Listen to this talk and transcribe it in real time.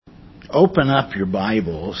Open up your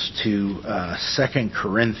Bibles to 2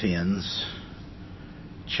 Corinthians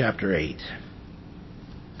chapter 8.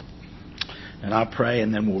 And I'll pray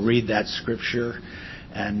and then we'll read that scripture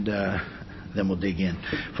and then we'll dig in.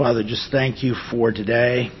 Father, just thank you for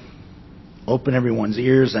today. Open everyone's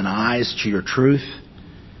ears and eyes to your truth.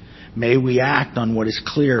 May we act on what is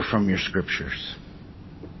clear from your scriptures.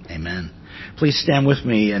 Amen. Please stand with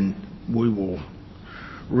me and we will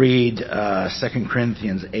read 2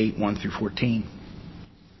 Corinthians 8, 1 through 14.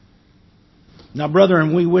 Now,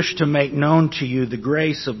 brethren, we wish to make known to you the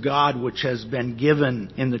grace of God which has been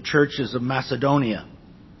given in the churches of Macedonia,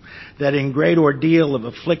 that in great ordeal of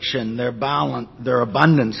affliction their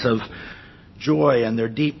abundance of joy and their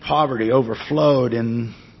deep poverty overflowed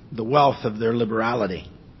in the wealth of their liberality.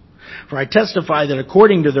 For I testify that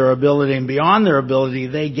according to their ability and beyond their ability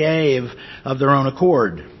they gave of their own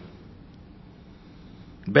accord,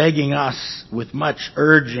 begging us with much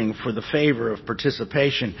urging for the favor of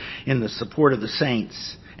participation in the support of the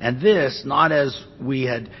saints. And this, not as we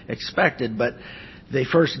had expected, but they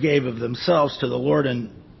first gave of themselves to the Lord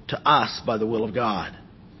and to us by the will of God.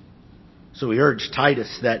 So we urged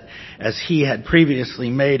Titus that as he had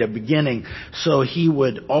previously made a beginning, so he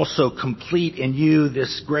would also complete in you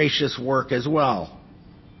this gracious work as well.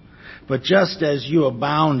 But just as you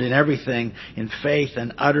abound in everything, in faith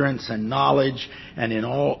and utterance and knowledge, and in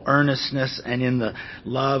all earnestness and in the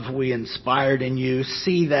love we inspired in you,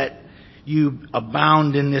 see that you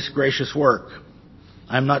abound in this gracious work.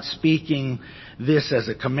 I'm not speaking this as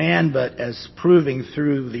a command, but as proving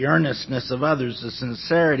through the earnestness of others the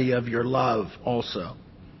sincerity of your love also.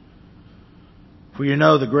 For you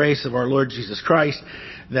know the grace of our Lord Jesus Christ,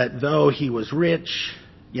 that though he was rich,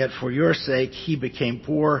 yet for your sake he became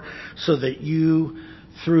poor, so that you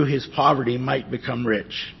through his poverty might become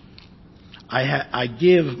rich. I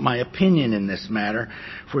give my opinion in this matter,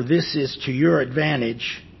 for this is to your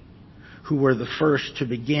advantage, who were the first to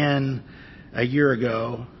begin a year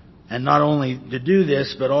ago, and not only to do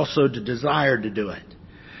this, but also to desire to do it,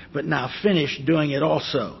 but now finish doing it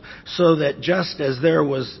also, so that just as there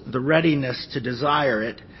was the readiness to desire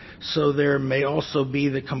it, so there may also be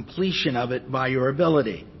the completion of it by your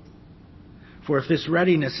ability. For if this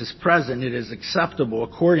readiness is present, it is acceptable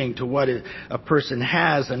according to what a person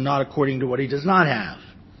has and not according to what he does not have.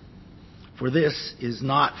 For this is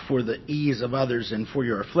not for the ease of others and for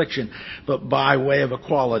your affliction, but by way of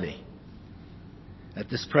equality.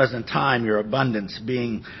 At this present time, your abundance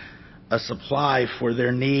being a supply for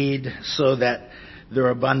their need, so that their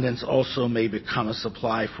abundance also may become a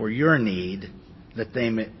supply for your need, that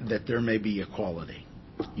there may be equality.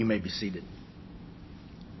 You may be seated.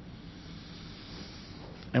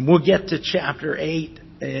 And we'll get to chapter 8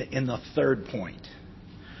 in the third point.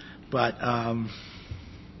 But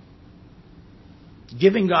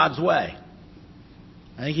giving God's way.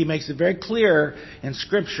 I think he makes it very clear in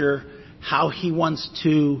Scripture how he wants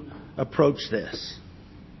to approach this.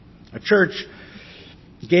 A church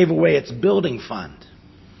gave away its building fund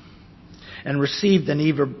and received an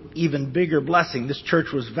even bigger blessing. This church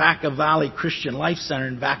was Vaca Valley Christian Life Center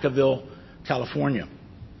in Vacaville, California.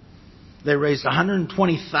 They raised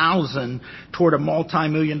 $120,000 toward a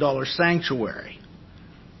multi-million-dollar sanctuary.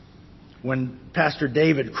 When Pastor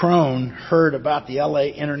David Crone heard about the LA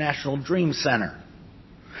International Dream Center,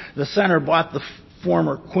 the center bought the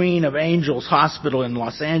former Queen of Angels Hospital in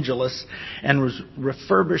Los Angeles and was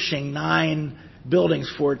refurbishing 9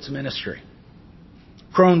 buildings for its ministry.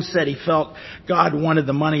 Crone said he felt God wanted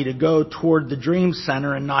the money to go toward the Dream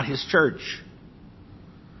Center and not his church.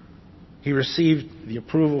 He received the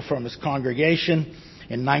approval from his congregation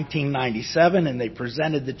in 1997, and they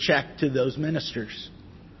presented the check to those ministers.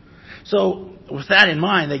 So, with that in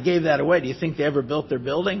mind, they gave that away. Do you think they ever built their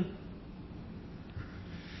building?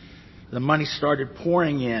 The money started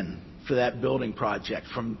pouring in for that building project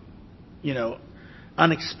from,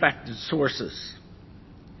 unexpected sources.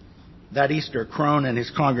 That Easter, Crone and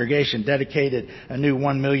his congregation dedicated a new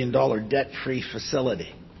 $1 million debt-free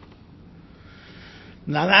facility.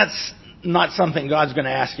 Now, that's not something God's going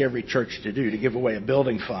to ask every church to do, to give away a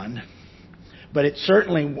building fund. But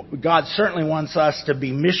God certainly wants us to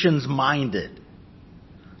be missions-minded.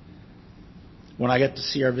 When I got to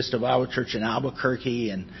see our Vista Bible Church in Albuquerque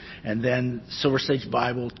and then Silver Stage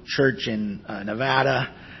Bible Church in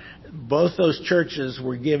Nevada, both those churches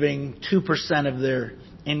were giving 2% of their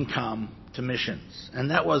income to missions.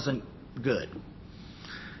 And that wasn't good.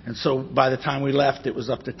 And so by the time we left, it was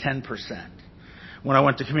up to 10%. When I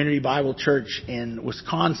went to Community Bible Church in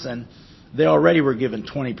Wisconsin, they already were given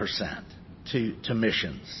 20% to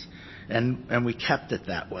missions. And we kept it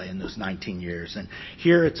that way in those 19 years. And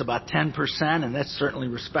here it's about 10%, and that's certainly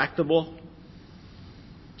respectable.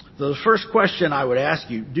 So the first question I would ask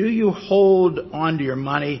you, do you hold on to your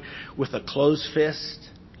money with a closed fist?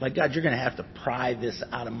 Like, God, you're going to have to pry this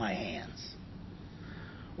out of my hands.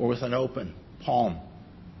 Or with an open palm.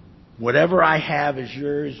 Whatever I have is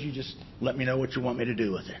yours. You just let me know what you want me to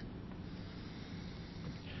do with it.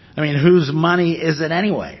 I mean, whose money is it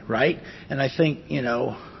anyway, right? And I think,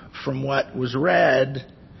 from what was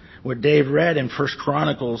read, what Dave read in 1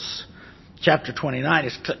 Chronicles chapter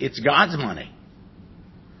 29, it's God's money.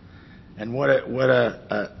 And what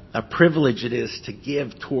a privilege it is to give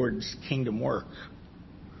towards kingdom work.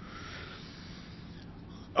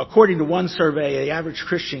 According to one survey, the average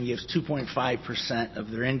Christian gives 2.5%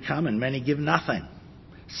 of their income, and many give nothing.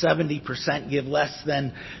 70% give less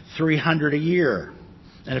than $300 a year.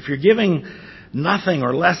 And if you're giving nothing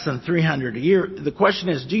or less than $300 a year, the question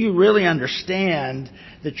is, do you really understand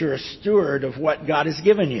that you're a steward of what God has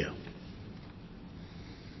given you?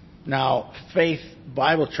 Now, Faith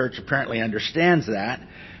Bible Church apparently understands that.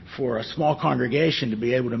 For a small congregation to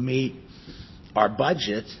be able to meet our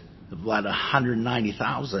budget of about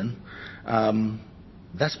 $190,000,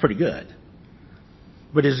 that's pretty good.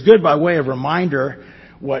 But it's good by way of reminder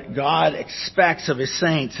what God expects of His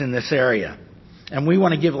saints in this area. And we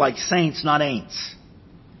want to give like saints, not ain'ts.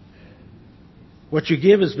 What you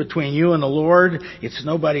give is between you and the Lord. It's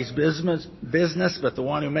nobody's business but the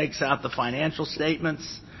one who makes out the financial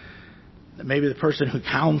statements. Maybe the person who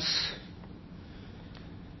counts.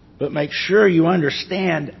 But make sure you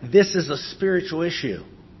understand this is a spiritual issue.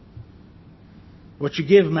 What you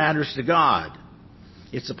give matters to God.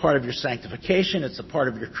 It's a part of your sanctification. It's a part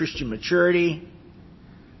of your Christian maturity.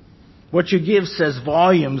 What you give says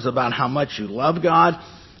volumes about how much you love God,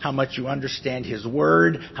 how much you understand His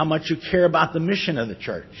Word, how much you care about the mission of the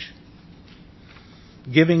church.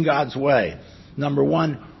 Giving God's way. Number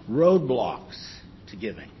one, roadblocks to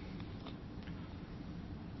giving.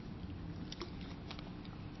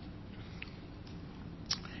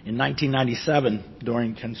 In 1997,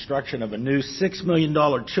 during construction of a new $6 million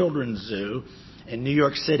children's zoo in New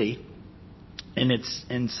York City,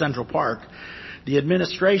 in Central Park, the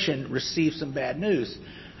administration received some bad news.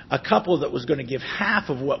 A couple that was going to give half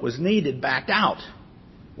of what was needed backed out.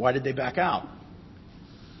 Why did they back out?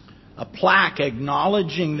 A plaque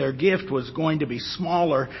acknowledging their gift was going to be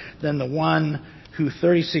smaller than the one who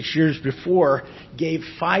 36 years before gave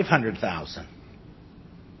 $500,000.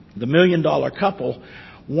 The $1 million couple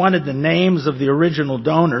wanted the names of the original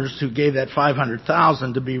donors who gave that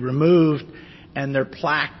 $500,000 to be removed and their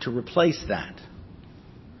plaque to replace that.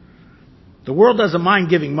 The world doesn't mind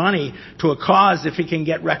giving money to a cause if it can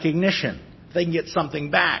get recognition, if they can get something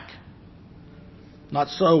back. Not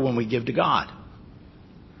so when we give to God.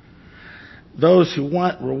 Those who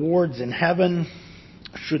want rewards in heaven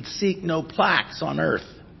should seek no plaques on earth.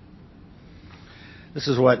 This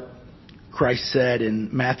is what Christ said in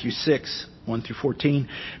Matthew 6, 1 through 14.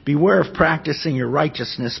 Beware of practicing your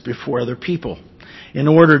righteousness before other people, in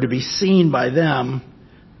order to be seen by them.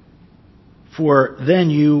 For then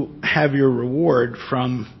you will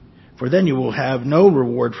have no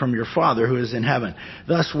reward from your Father who is in heaven.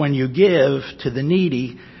 Thus, when you give to the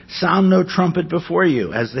needy, sound no trumpet before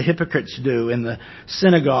you, as the hypocrites do in the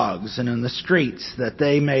synagogues and in the streets, that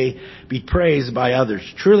they may be praised by others.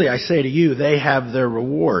 Truly, I say to you, they have their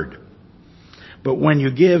reward. But when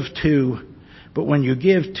you give to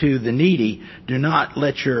the needy, do not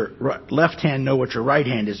let your left hand know what your right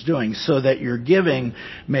hand is doing, so that your giving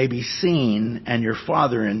may be seen, and your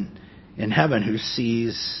Father in heaven who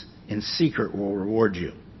sees in secret will reward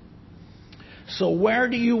you. So where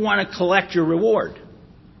do you want to collect your reward?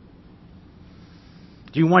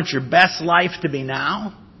 Do you want your best life to be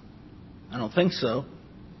now? I don't think so.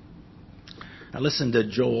 I listened to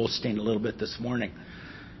Joel Osteen a little bit this morning,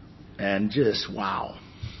 and just wow.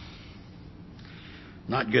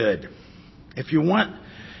 Not good. If you want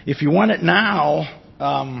it now,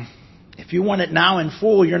 in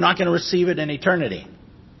full, you're not going to receive it in eternity.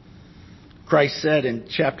 Christ said in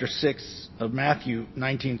chapter 6 of Matthew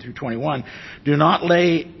 19 through 21, do not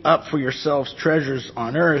lay up for yourselves treasures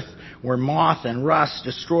on earth where moth and rust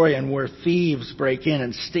destroy and where thieves break in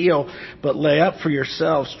and steal, but lay up for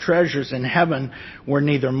yourselves treasures in heaven where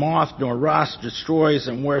neither moth nor rust destroys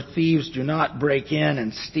and where thieves do not break in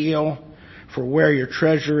and steal. For where your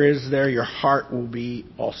treasure is, there your heart will be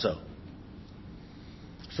also.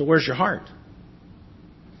 So where's your heart?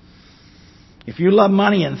 If you love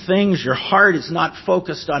money and things, your heart is not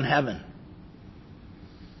focused on heaven.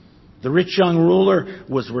 The rich young ruler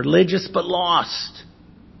was religious but lost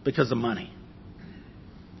because of money.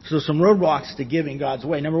 So some roadblocks to giving God's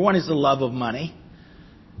way. Number one is the love of money.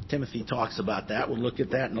 Timothy talks about that. We'll look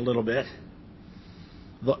at that in a little bit.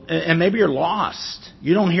 And maybe you're lost.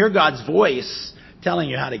 You don't hear God's voice telling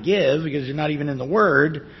you how to give because you're not even in the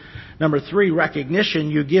Word. Number three,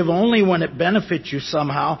 recognition. You give only when it benefits you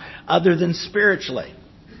somehow other than spiritually.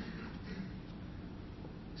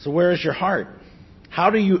 So where is your heart?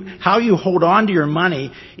 How you hold on to your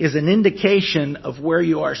money is an indication of where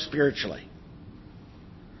you are spiritually.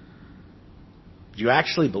 Do you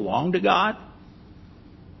actually belong to God?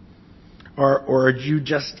 Or are you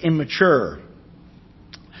just immature?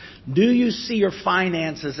 Do you see your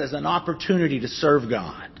finances as an opportunity to serve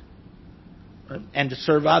God and to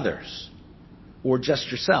serve others, or just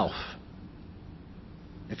yourself?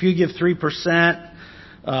 If you give 3%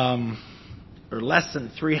 or less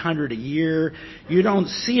than $300 a year, you don't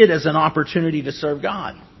see it as an opportunity to serve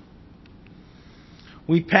God.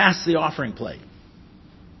 We pass the offering plate.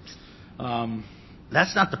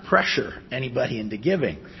 That's not to pressure anybody into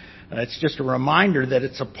giving. It's just a reminder that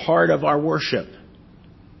it's a part of our worship.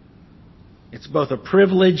 It's both a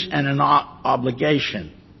privilege and an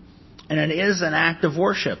obligation. And it is an act of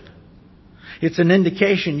worship. It's an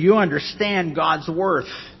indication you understand God's worth.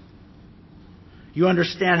 You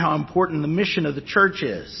understand how important the mission of the church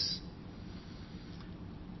is.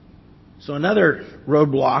 So another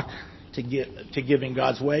roadblock to giving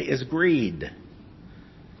God's way is greed.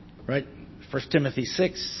 Right? 1 Timothy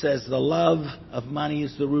 6 says the love of money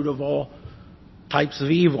is the root of all types of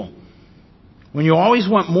evil. When you always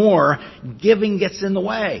want more, giving gets in the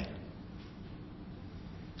way.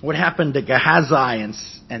 What happened to Gehazi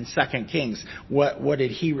in 2 Kings? What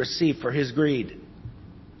did he receive for his greed?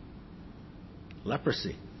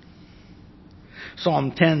 Leprosy.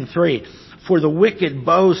 Psalm 10:3. For the wicked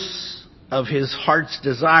boasts of his heart's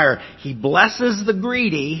desire. He blesses the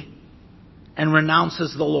greedy and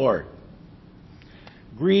renounces the Lord.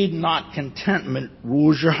 Greed, not contentment,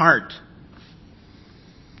 rules your heart.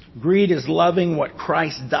 Greed is loving what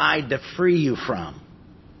Christ died to free you from.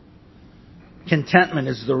 Contentment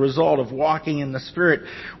is the result of walking in the Spirit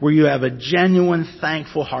where you have a genuine,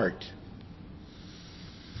 thankful heart.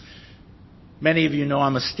 Many of you know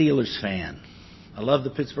I'm a Steelers fan. I love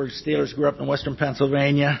the Pittsburgh Steelers. Grew up in Western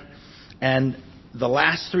Pennsylvania. And the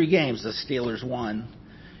last 3 games the Steelers won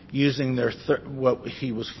using what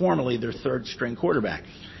he was formerly their third string quarterback.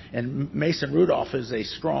 And Mason Rudolph is a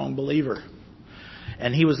strong believer.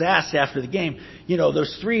 And he was asked after the game,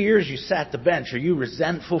 those 3 years you sat the bench, are you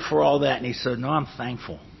resentful for all that? And he said, no, I'm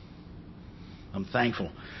thankful. I'm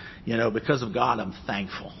thankful. Because of God, I'm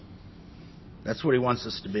thankful. That's what he wants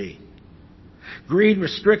us to be. Greed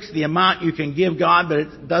restricts the amount you can give God, but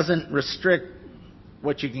it doesn't restrict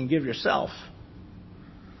what you can give yourself.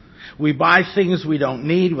 We buy things we don't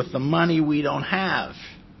need with the money we don't have.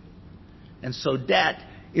 And so debt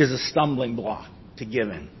is a stumbling block to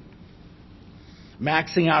giving.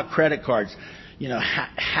 Maxing out credit cards,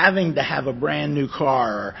 having to have a brand new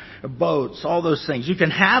car or boats, all those things. You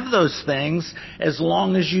can have those things as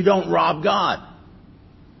long as you don't rob God.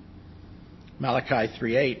 Malachi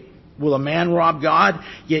 3:8. Will a man rob God?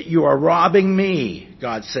 Yet you are robbing me,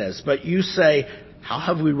 God says. But you say, how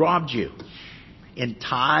have we robbed you? In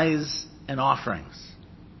tithes and offerings.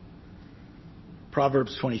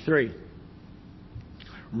 Proverbs 23.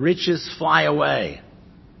 Riches fly away.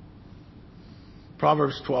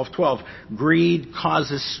 Proverbs 12:12. Greed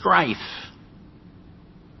causes strife.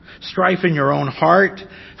 Strife in your own heart,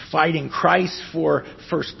 fighting Christ for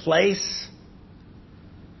first place.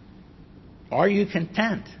 Are you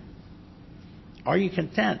content? Are you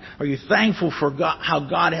content? Are you thankful for how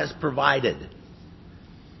God has provided?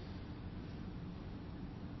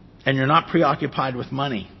 And you're not preoccupied with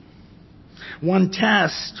money. One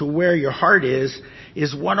test to where your heart is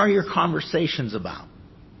what are your conversations about?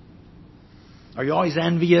 Are you always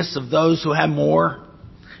envious of those who have more?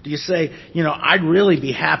 Do you say, I'd really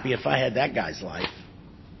be happy if I had that guy's life?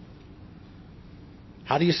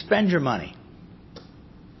 How do you spend your money?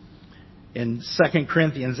 In 2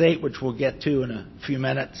 Corinthians 8, which we'll get to in a few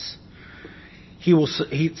minutes,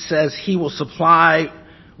 he says he will supply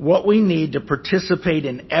what we need to participate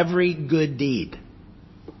in every good deed.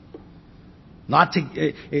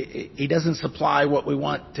 He doesn't supply what we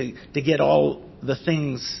want to get all the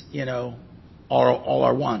things, all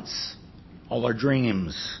our wants, all our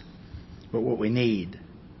dreams, but what we need.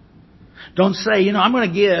 Don't say, I'm going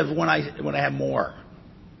to give when I have more.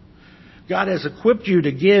 God has equipped you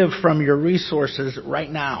to give from your resources right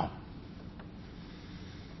now.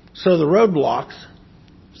 So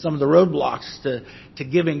some of the roadblocks to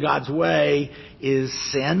giving God's way is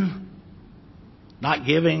sin, Not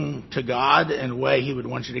giving to God in the way He would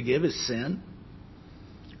want you to give is sin.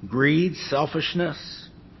 Greed, selfishness,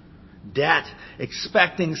 debt,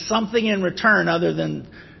 expecting something in return other than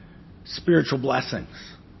spiritual blessings.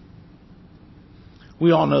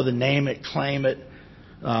 We all know the name it, claim it.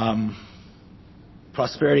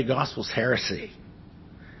 Prosperity gospel's heresy.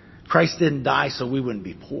 Christ didn't die so we wouldn't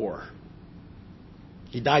be poor.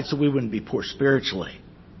 He died so we wouldn't be poor spiritually.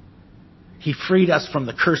 He freed us from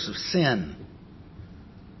the curse of sin.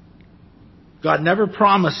 God never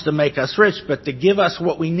promised to make us rich, but to give us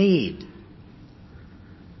what we need.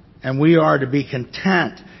 And we are to be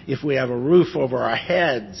content if we have a roof over our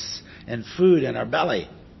heads and food in our belly.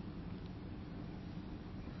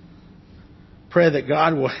 Pray that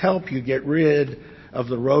God will help you get rid of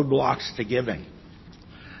the roadblocks to giving.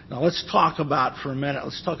 Now let's talk about, for a minute,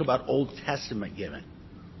 let's talk about Old Testament giving.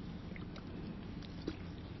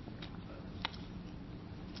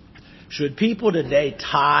 Should people today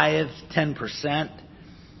tithe 10%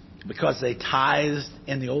 because they tithed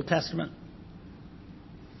in the Old Testament?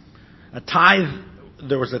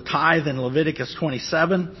 There was a tithe in Leviticus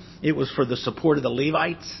 27. It was for the support of the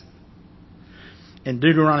Levites. In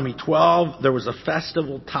Deuteronomy 12, there was a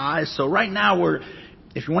festival tithe. So right now,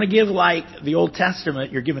 if you want to give like the Old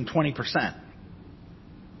Testament, you're giving 20%.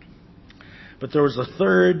 But there was a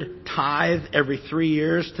third tithe every 3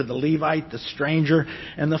 years to the Levite, the stranger,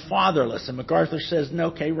 and the fatherless. And MacArthur says, no,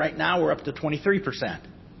 okay, right now we're up to 23%.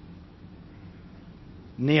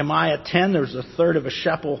 Nehemiah 10, there's a third of a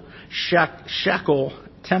shekel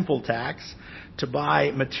temple tax to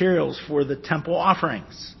buy materials for the temple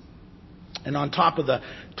offerings. And on top of the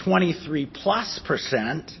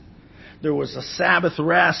 23+%, there was a Sabbath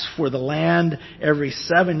rest for the land every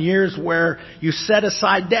 7 years where you set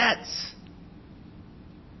aside debts.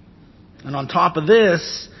 And on top of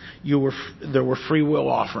this, there were free will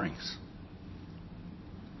offerings.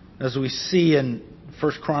 As we see in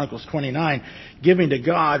 1 Chronicles 29, giving to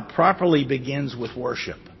God properly begins with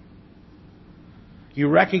worship. You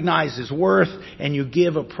recognize His worth and you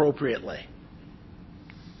give appropriately.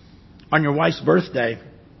 On your wife's birthday,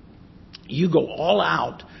 you go all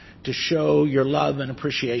out to show your love and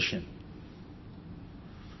appreciation.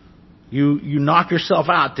 You knock yourself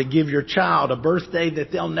out to give your child a birthday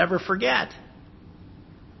that they'll never forget.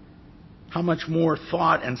 How much more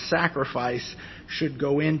thought and sacrifice should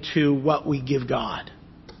go into what we give God?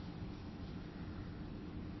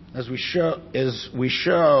 As we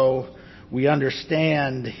show, we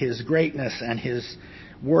understand His greatness and His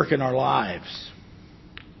work in our lives.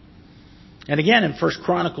 And again, in 1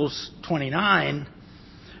 Chronicles 29,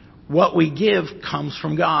 what we give comes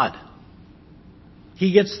from God.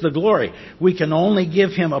 He gets the glory. We can only give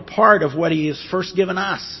Him a part of what He has first given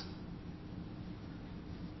us.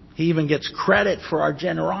 He even gets credit for our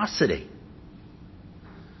generosity.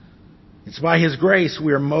 It's by His grace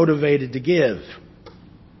we are motivated to give.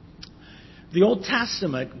 The Old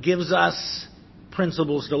Testament gives us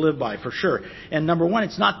principles to live by, for sure. And number one,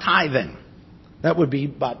 it's not tithing. That would be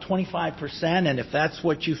about 25%, and if that's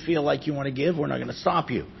what you feel like you want to give, we're not going to stop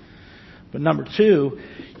you. But number two,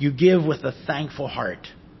 you give with a thankful heart.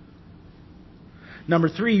 Number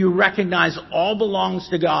three, you recognize all belongs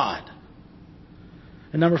to God.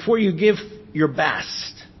 And number four, you give your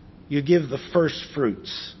best. You give the first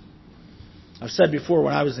fruits. I've said before,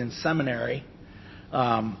 when I was in seminary,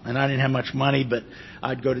 and I didn't have much money, but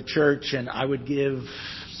I'd go to church and I would give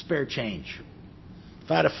spare change.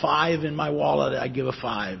 If I had a 5 in my wallet, I'd give a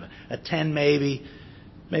 5. A 10 maybe.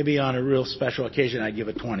 Maybe on a real special occasion, I'd give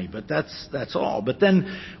a 20. But that's all. But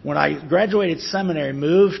then when I graduated seminary,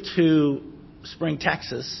 moved to Spring,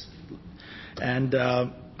 Texas, and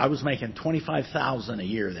I was making $25,000 a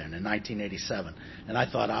year then in 1987. And I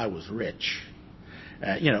thought I was rich.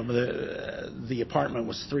 The apartment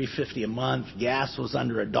was $350 a month. Gas was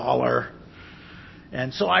under $1.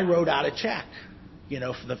 And so I wrote out a check,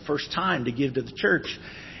 for the first time to give to the church.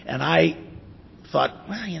 And I thought,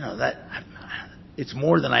 well, it's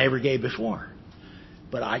more than I ever gave before.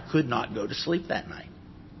 But I could not go to sleep that night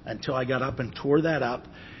until I got up and tore that up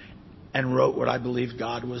and wrote what I believed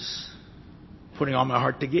God was putting on my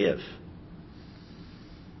heart to give.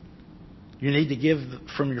 You need to give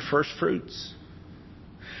from your first fruits.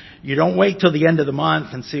 You don't wait till the end of the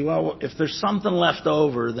month and see, well, if there's something left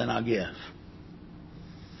over, then I'll give.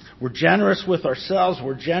 We're generous with ourselves.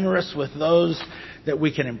 We're generous with those that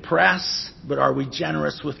we can impress. But are we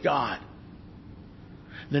generous with God?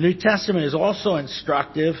 The New Testament is also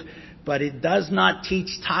instructive, but it does not teach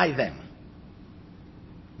tithing.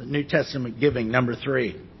 The New Testament giving, number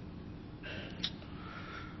 3.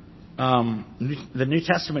 The New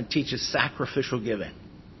Testament teaches sacrificial giving.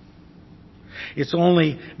 It's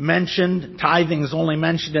only mentioned, tithing is only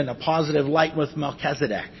mentioned in a positive light with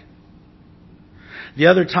Melchizedek. The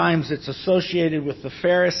other times it's associated with the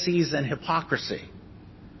Pharisees and hypocrisy.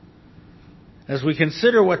 As we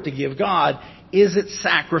consider what to give God, is it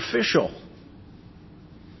sacrificial?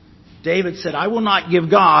 David said, I will not give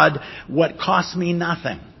God what costs me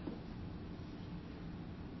nothing.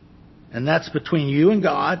 And that's between you and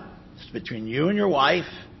God. It's between you and your wife.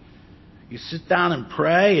 You sit down and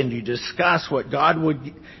pray and you discuss what God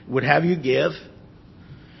would have you give.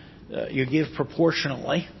 You give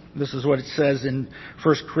proportionally. This is what it says in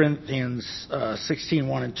 1 Corinthians 16,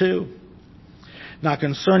 1 and 2. Now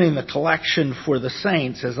concerning the collection for the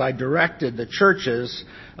saints, as I directed the churches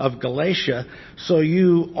of Galatia, so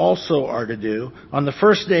you also are to do. On the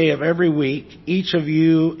first day of every week, each of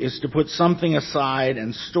you is to put something aside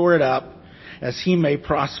and store it up as he may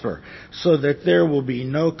prosper, so that there will be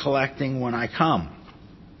no collecting when I come.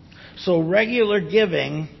 So regular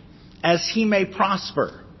giving as he may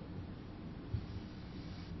prosper.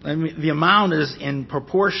 I mean, the amount is in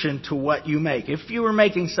proportion to what you make. If you were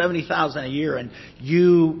making $70,000 a year and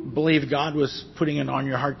you believed God was putting it on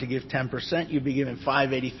your heart to give 10%, you'd be giving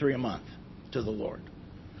 $583 a month to the Lord.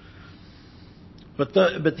 But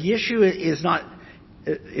the issue is not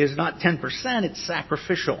 10%; it's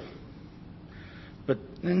sacrificial.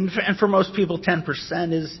 And for most people,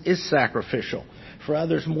 10% is sacrificial. For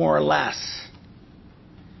others, more or less.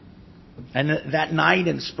 And that night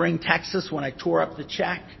in Spring, Texas, when I tore up the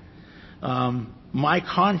check, my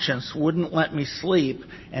conscience wouldn't let me sleep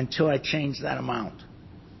until I changed that amount.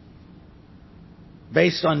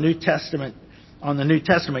 Based on the New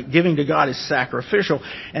Testament, giving to God is sacrificial.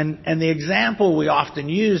 And the example we often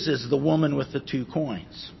use is the woman with the 2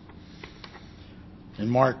 coins. In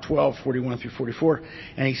Mark 12, 41 through 44.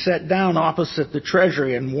 And he sat down opposite the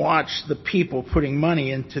treasury and watched the people putting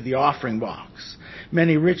money into the offering box.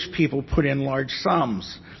 Many rich people put in large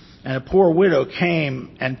sums, and a poor widow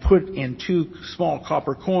came and put in 2 small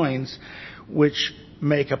copper coins, which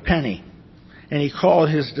make a penny. And he called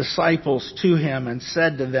his disciples to him and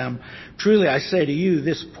said to them, truly I say to you,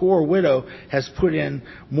 this poor widow has put in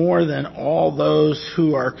more than all those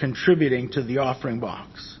who are contributing to the offering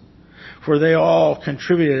box. For they all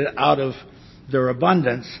contributed out of their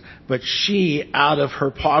abundance, but she, out of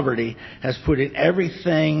her poverty, has put in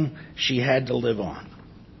everything she had to live on.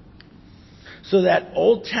 So that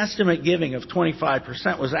Old Testament giving of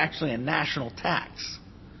 25% was actually a national tax.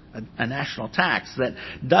 A national tax that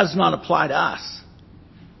does not apply to us.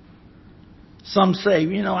 Some say,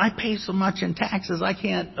 I pay so much in taxes, I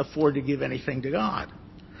can't afford to give anything to God.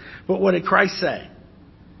 But what did Christ say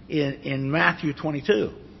in Matthew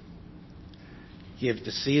 22? Give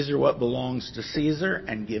to Caesar what belongs to Caesar,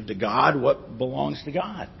 and give to God what belongs to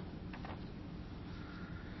God.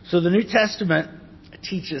 So the New Testament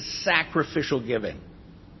teaches sacrificial giving.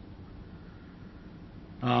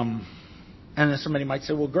 And then somebody might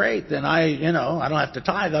say, well, great, then I don't have to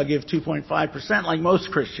tithe, I'll give 2.5% like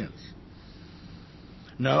most Christians.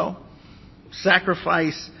 No.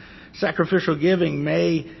 Sacrificial giving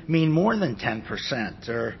may mean more than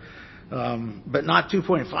 10%, but not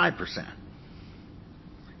 2.5%.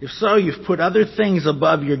 If so, you've put other things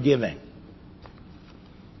above your giving.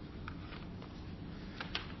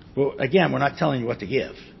 Well, again, we're not telling you what to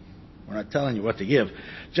give. We're not telling you what to give.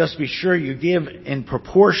 Just be sure you give in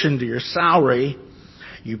proportion to your salary.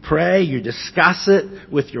 You pray, you discuss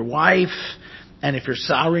it with your wife, and if your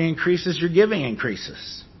salary increases, your giving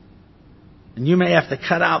increases. And you may have to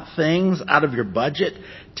cut out things out of your budget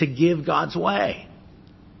to give God's way.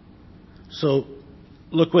 So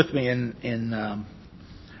look with me in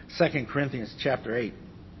 2 Corinthians chapter 8.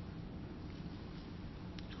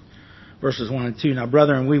 Verses 1 and 2. Now,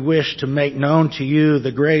 brethren, we wish to make known to you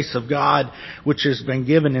the grace of God which has been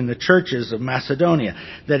given in the churches of Macedonia,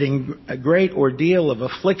 that in a great ordeal of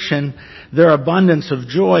affliction, their abundance of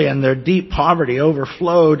joy and their deep poverty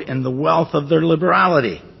overflowed in the wealth of their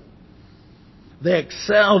liberality. They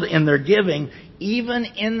excelled in their giving, even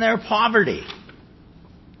in their poverty.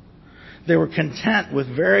 They were content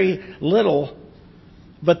with very little,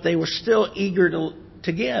 but they were still eager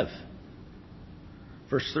to give.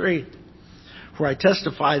 Verse 3. For I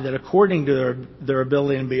testify that according to their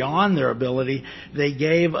ability and beyond their ability, they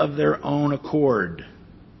gave of their own accord.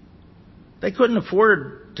 They couldn't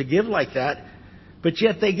afford to give like that, but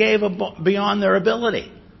yet they gave beyond their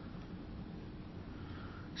ability.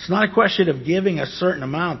 It's not a question of giving a certain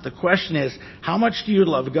amount. The question is, how much do you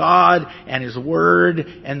love God and His Word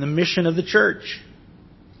and the mission of the church?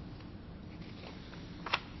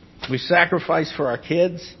 We sacrifice for our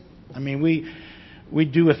kids. I mean, we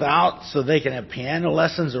do without so they can have piano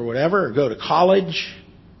lessons or whatever, or go to college?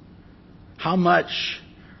 How much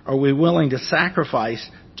are we willing to sacrifice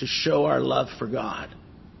to show our love for God?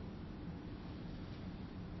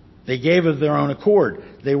 They gave of their own accord.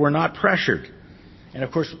 They were not pressured. And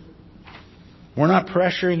of course, we're not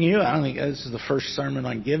pressuring you. I don't think this is the first sermon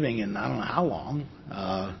on giving in I don't know how long.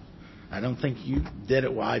 I don't think you did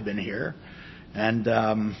it while I've been here. And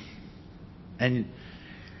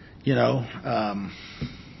you know,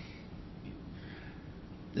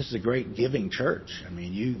 this is a great giving church. I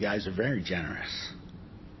mean, you guys are very generous.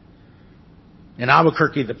 In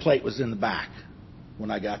Albuquerque, the plate was in the back when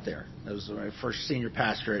I got there. That was my first senior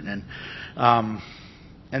pastorate. And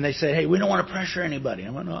they said, hey, we don't want to pressure anybody.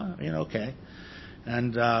 I went, oh, you know, okay.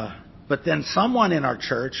 And but then someone in our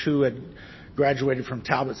church who had graduated from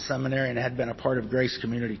Talbot Seminary and had been a part of Grace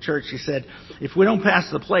Community Church, he said, if we don't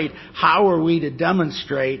pass the plate, how are we to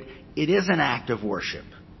demonstrate it is an act of worship?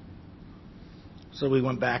 So we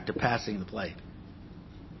went back to passing the plate.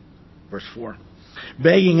 Verse 4.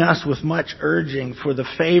 Begging us with much urging for the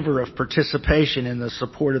favor of participation in the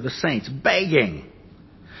support of the saints. Begging.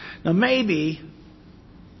 Now maybe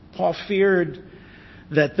Paul feared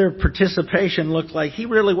that their participation looked like he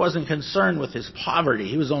really wasn't concerned with his poverty.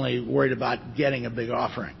 He was only worried about getting a big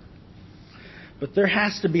offering. But there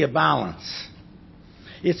has to be a balance.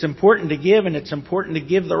 It's important to give, and it's important to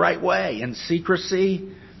give the right way, in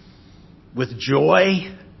secrecy, with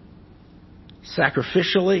joy,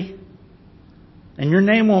 sacrificially. And your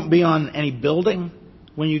name won't be on any building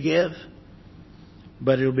when you give,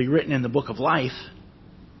 but it'll be written in the book of life.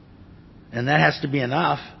 And that has to be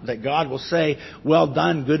enough that God will say, well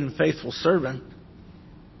done, good and faithful servant.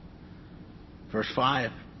 Verse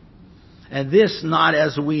 5. And this not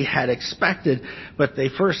as we had expected, but they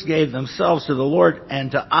first gave themselves to the Lord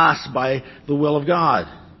and to us by the will of God.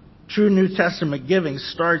 True New Testament giving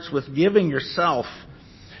starts with giving yourself,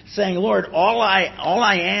 saying, Lord, all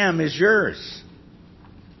I am is yours.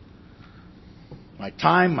 My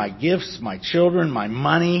time, my gifts, my children, my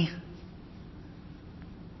money,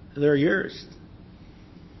 they're yours.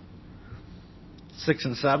 6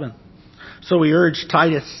 and 7. So we urge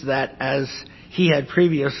Titus that as he had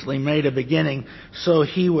previously made a beginning, so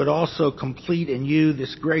he would also complete in you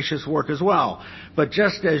this gracious work as well. But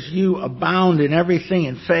just as you abound in everything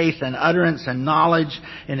in faith and utterance and knowledge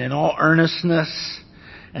and in all earnestness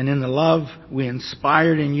and in the love we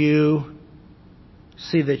inspired in you,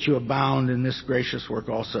 see that you abound in this gracious work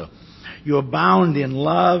also. You abound in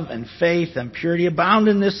love and faith and purity. Abound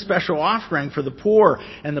in this special offering for the poor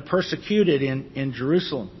and the persecuted in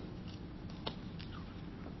Jerusalem.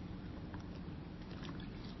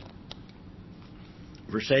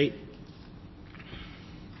 Verse 8.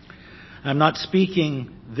 I'm not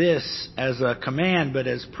speaking this as a command, but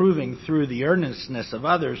as proving through the earnestness of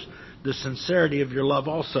others the sincerity of your love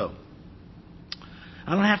also.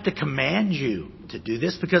 I don't have to command you to do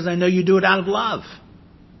this because I know you do it out of love.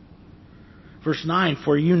 Verse 9,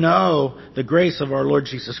 for you know the grace of our Lord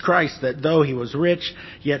Jesus Christ, that though he was rich,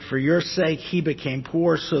 yet for your sake he became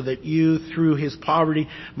poor, so that you through his poverty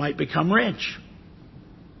might become rich.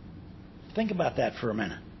 Think about that for a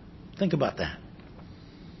minute. Think about that.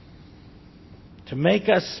 To make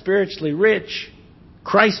us spiritually rich,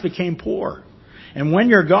 Christ became poor. And when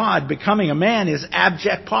you're God, becoming a man is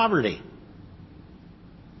abject poverty.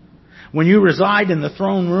 When you reside in the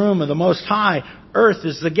throne room of the Most High, earth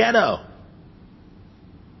is the ghetto.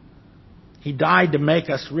 He died to make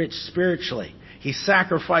us rich spiritually. He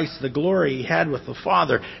sacrificed the glory he had with the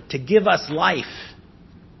Father to give us life.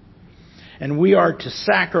 And we are to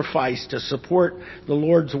sacrifice to support the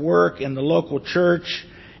Lord's work in the local church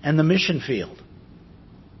and the mission field.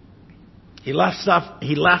 He left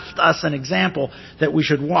us an example that we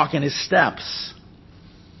should walk in his steps.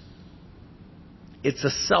 It's a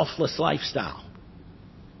selfless lifestyle.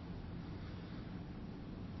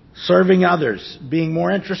 Serving others, being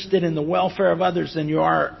more interested in the welfare of others than you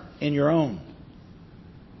are in your own.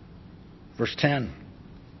 Verse 10.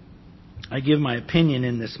 I give my opinion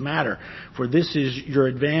in this matter, for this is your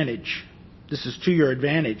advantage. This is to your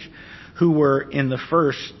advantage, who were the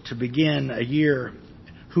first to begin a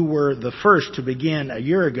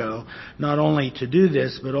year ago, not only to do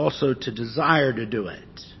this, but also to desire to do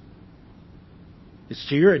it. It's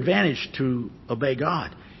to your advantage to obey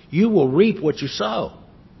God. You will reap what you sow.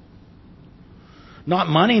 Not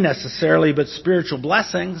money necessarily, but spiritual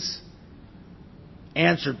blessings,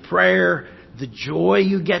 answered prayer, the joy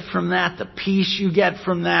you get from that, the peace you get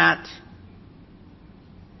from that,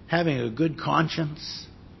 having a good conscience.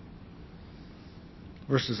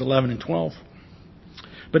 Verses 11 and 12.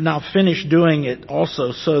 But now finish doing it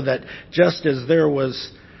also, so that just as there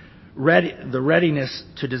was the readiness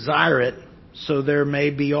to desire it, so there may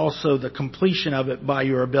be also the completion of it by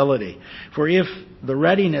your ability. For if the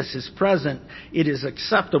readiness is present, it is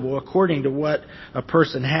acceptable according to what a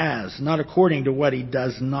person has, not according to what he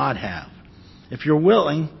does not have. If you're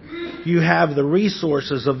willing, you have the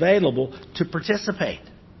resources available to participate.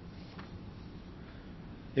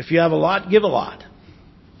 If you have a lot, give a lot.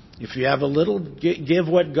 If you have a little, give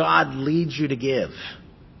what God leads you to give.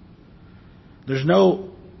 There's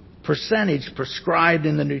no percentage prescribed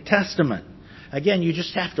in the New Testament. Again, you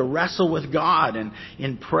just have to wrestle with God and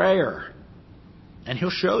in prayer. And He'll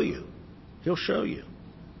show you. He'll show you.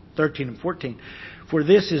 13 and 14. For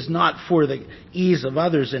this is not for the ease of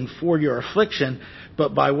others and for your affliction,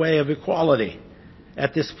 but by way of equality.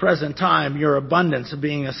 At this present time, your abundance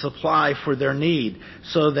being a supply for their need,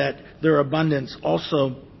 so that their abundance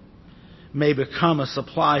also may become a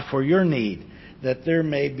supply for your need, that there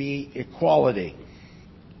may be equality.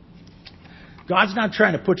 God's not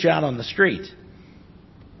trying to put you out on the street.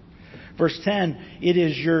 Verse 10, it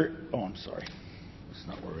is your... Oh, I'm sorry. That's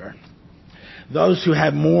not where we are. Those who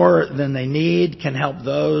have more than they need can help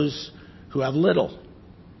those who have little.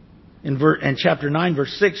 In chapter 9,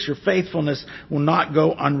 verse 6, your faithfulness will not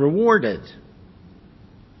go unrewarded.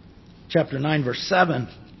 Chapter 9, verse 7,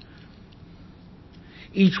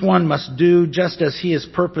 each one must do just as he has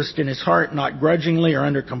purposed in his heart, not grudgingly or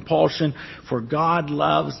under compulsion, for God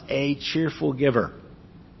loves a cheerful giver.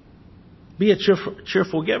 Be a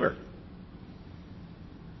cheerful giver.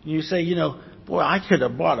 You say, boy, I could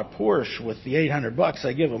have bought a Porsche with the $800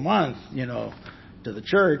 I give a month, to the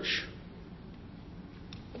church.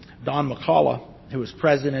 Don McCullough, who was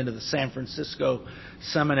president of the San Francisco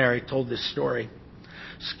Seminary, told this story.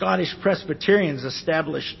 Scottish Presbyterians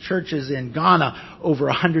established churches in Ghana over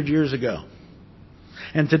 100 years ago.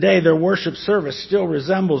 And today their worship service still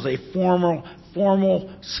resembles a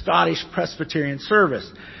formal Scottish Presbyterian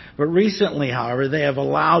service. But recently, however, they have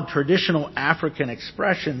allowed traditional African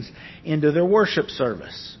expressions into their worship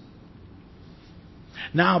service.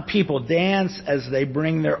 Now people dance as they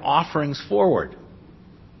bring their offerings forward.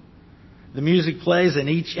 The music plays and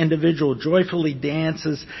each individual joyfully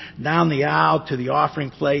dances down the aisle to the offering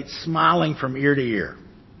plate, smiling from ear to ear.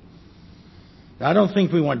 Now, I don't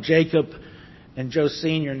think we want Jacob and Joe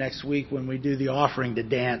Sr. next week when we do the offering to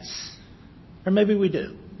dance. Or maybe we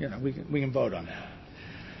do. We can vote on that.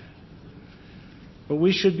 But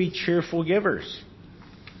we should be cheerful givers.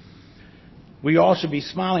 We all should be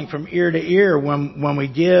smiling from ear to ear when we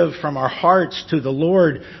give from our hearts to the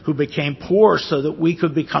Lord, who became poor so that we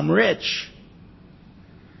could become rich.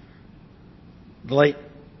 The late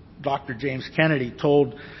Dr. James Kennedy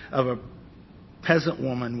told of a peasant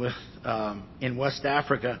woman in West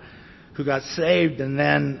Africa who got saved, and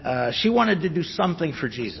then she wanted to do something for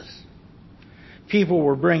Jesus. People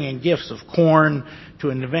were bringing gifts of corn to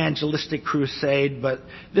an evangelistic crusade, but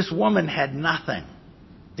this woman had nothing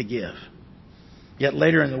to give. Yet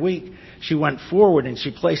later in the week, she went forward and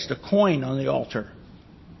she placed a coin on the altar.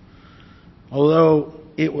 Although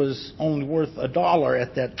it was only worth $1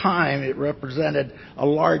 at that time, it represented a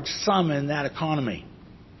large sum in that economy.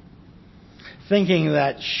 Thinking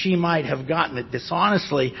that she might have gotten it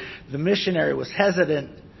dishonestly, the missionary was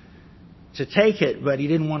hesitant to take it, but he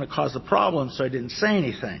didn't want to cause a problem, so he didn't say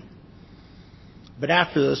anything. But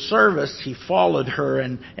after the service, he followed her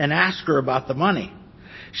and asked her about the money.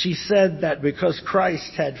 She said that because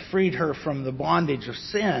Christ had freed her from the bondage of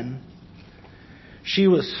sin, she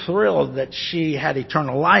was thrilled that she had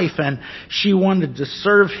eternal life, and she wanted to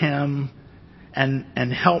serve Him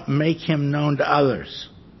and help make Him known to others.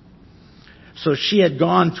 So she had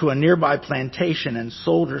gone to a nearby plantation and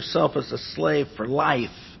sold herself as a slave for life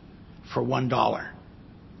for $1.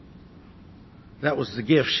 That was the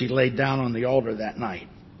gift she laid down on the altar that night,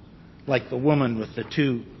 like the woman with the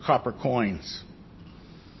 2 copper coins.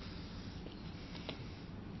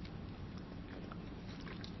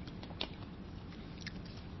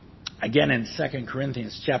 Again, in 2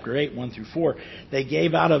 Corinthians chapter 8, 1 through 4, they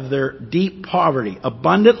gave out of their deep poverty,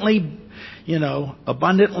 abundantly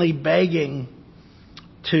begging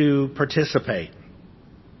to participate.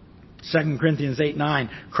 2 Corinthians 8, 9,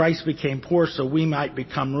 Christ became poor so we might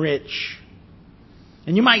become rich.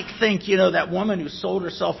 And you might think, that woman who sold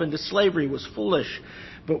herself into slavery was foolish.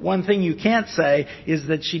 But one thing you can't say is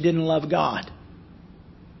that she didn't love God.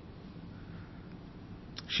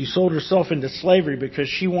 She sold herself into slavery because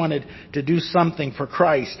she wanted to do something for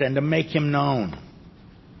Christ and to make Him known.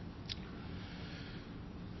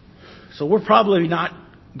 So we're probably not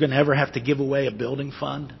going to ever have to give away a building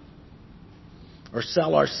fund. or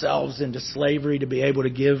sell ourselves into slavery to be able to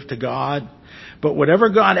give to God. But whatever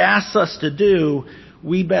God asks us to do,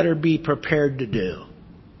 we better be prepared to do.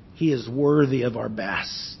 He is worthy of our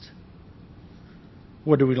best.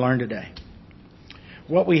 What do we learn today?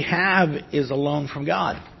 What we have is a loan from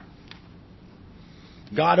God.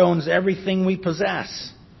 God owns everything we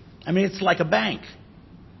possess. I mean, it's like a bank.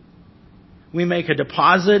 We make a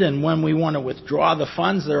deposit, and when we want to withdraw the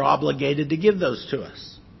funds, they're obligated to give those to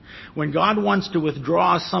us. When God wants to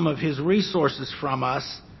withdraw some of His resources from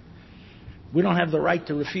us, we don't have the right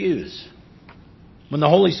to refuse. When the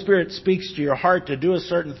Holy Spirit speaks to your heart to do a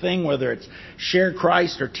certain thing, whether it's share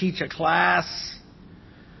Christ or teach a class,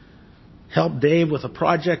 help Dave with a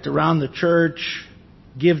project around the church,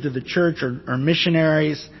 give to the church or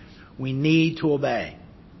missionaries, we need to obey.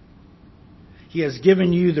 He has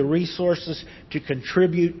given you the resources to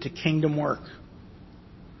contribute to kingdom work.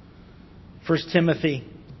 1 Timothy,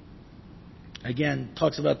 again,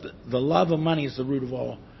 talks about the love of money is the root of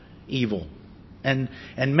all evil. And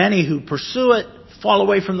many who pursue it fall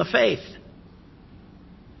away from the faith.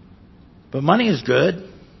 But money is good.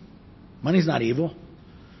 Money's not evil.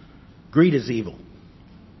 Greed is evil.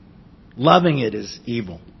 Loving it is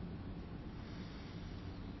evil.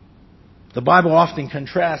 The Bible often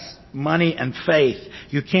contrasts money and faith.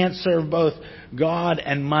 You can't serve both God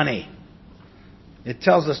and money. It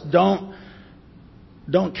tells us don't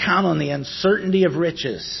count on the uncertainty of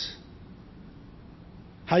riches.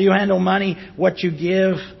 How you handle money, what you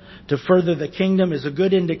give to further the kingdom is a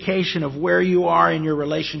good indication of where you are in your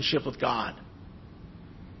relationship with God.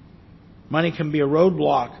 Money can be a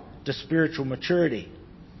roadblock to spiritual maturity.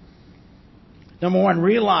 Number one,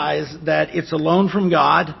 realize that it's a loan from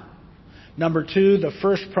God. Number two, the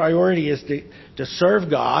first priority is to serve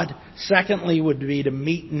God. Secondly, would be to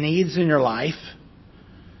meet needs in your life.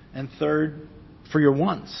 And third, for your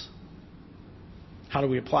wants. How do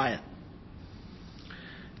we apply it?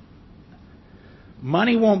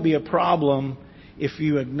 Money won't be a problem if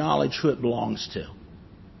you acknowledge who it belongs to.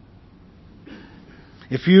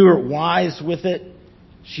 If you are wise with its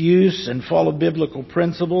use and follow biblical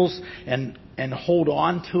principles and hold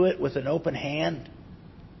on to it with an open hand.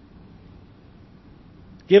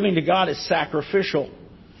 Giving to God is sacrificial.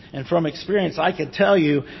 And from experience, I can tell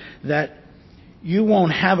you that you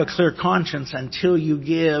won't have a clear conscience until you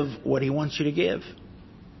give what He wants you to give.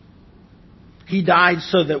 He died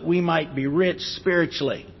so that we might be rich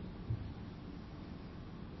spiritually.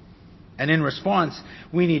 And in response,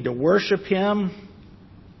 we need to worship Him.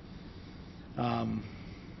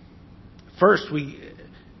 First, we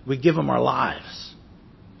give Him our lives.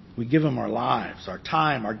 We give Him our lives, our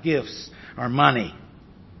time, our gifts, our money.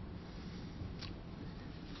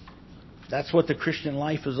 That's what the Christian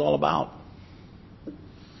life is all about.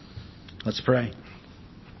 Let's pray.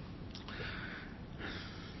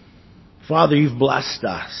 Father, You've blessed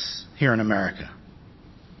us here in America.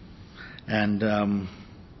 And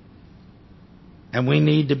we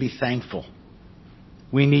need to be thankful.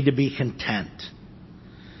 We need to be content.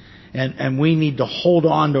 And we need to hold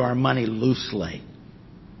on to our money loosely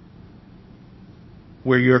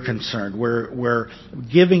where You're concerned, where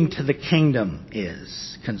giving to the kingdom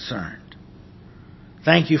is concerned.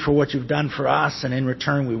 Thank You for what You've done for us, and in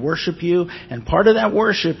return we worship You, and part of that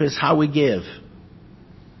worship is how we give.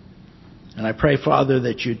 And I pray, Father,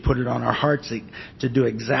 that You'd put it on our hearts to do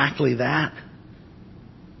exactly that.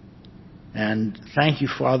 And thank You,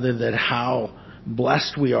 Father, that how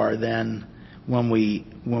blessed we are then when we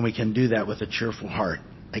can do that with a cheerful heart.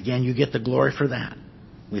 Again, You get the glory for that.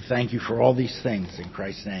 We thank You for all these things in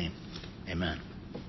Christ's name. Amen.